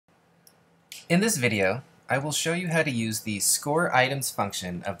In this video, I will show you how to use the score items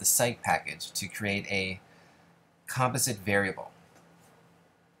function of the psych package to create a composite variable.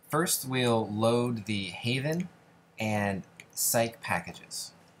 First, we'll load the Haven and psych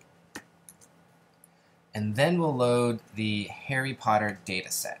packages. And then we'll load the Harry Potter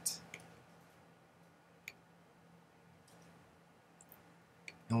dataset.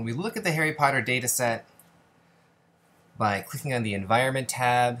 And when we look at the Harry Potter dataset, by clicking on the Environment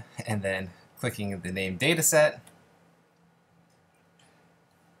tab and then clicking the name dataset,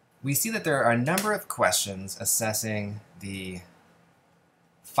 we see that there are a number of questions assessing the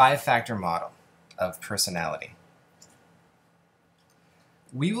 5-factor model of personality.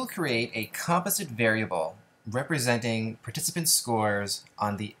 We will create a composite variable representing participant scores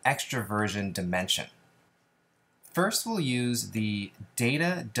on the extroversion dimension. First, we'll use the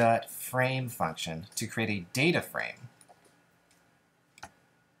data.frame function to create a data frame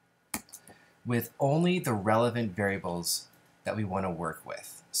with only the relevant variables that we want to work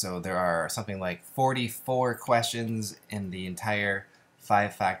with. So there are something like 44 questions in the entire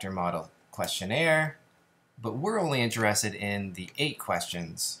 5-factor model questionnaire, but we're only interested in the 8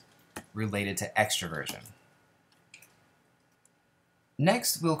 questions related to extroversion.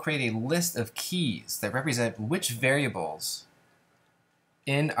 Next, we'll create a list of keys that represent which variables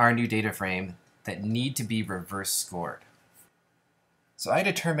in our new data frame that need to be reverse scored. So I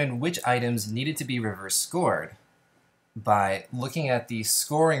determined which items needed to be reverse scored by looking at the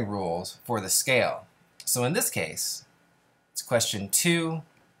scoring rules for the scale. So in this case, it's question 2,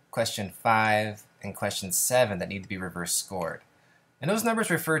 question 5, and question 7 that need to be reverse scored. And those numbers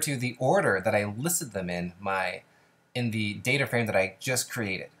refer to the order that I listed them in the data frame that I just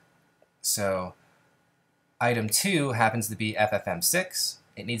created. So item 2 happens to be FFM6.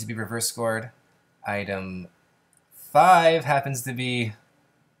 It needs to be reverse scored. Item 5 happens to be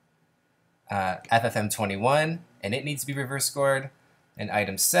FFM21, and it needs to be reverse scored. And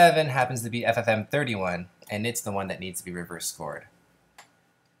item 7 happens to be FFM31, and it's the one that needs to be reverse scored.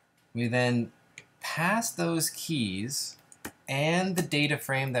 We then pass those keys and the data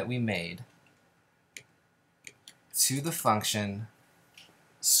frame that we made to the function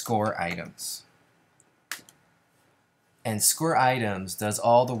score items. And score items does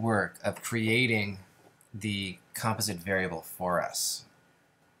all the work of creating the composite variable for us.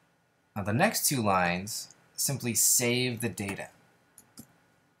 Now the next 2 lines simply save the data.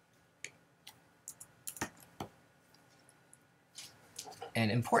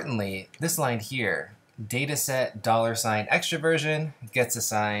 And importantly, this line here, dataset $extroversion gets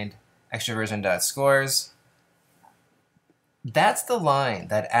assigned extroversion.scores. That's the line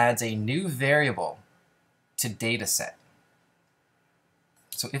that adds a new variable to dataset.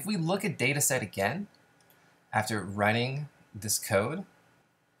 So if we look at dataset again, after running this code,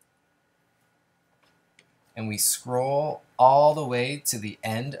 and we scroll all the way to the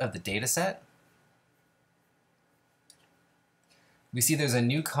end of the dataset, we see there's a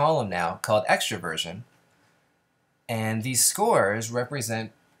new column now called extroversion, and these scores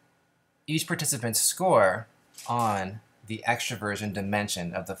represent each participant's score on the extroversion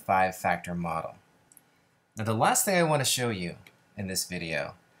dimension of the 5-factor model. Now the last thing I want to show you in this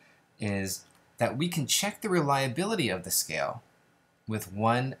video is that we can check the reliability of the scale with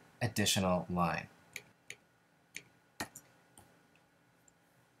one additional line.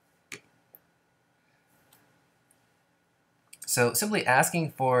 So simply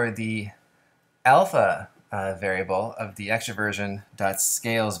asking for the alpha variable of the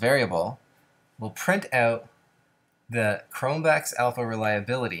extroversion.scales variable will print out the Cronbach's alpha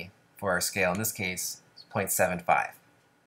reliability for our scale. In this case, it's 0.75.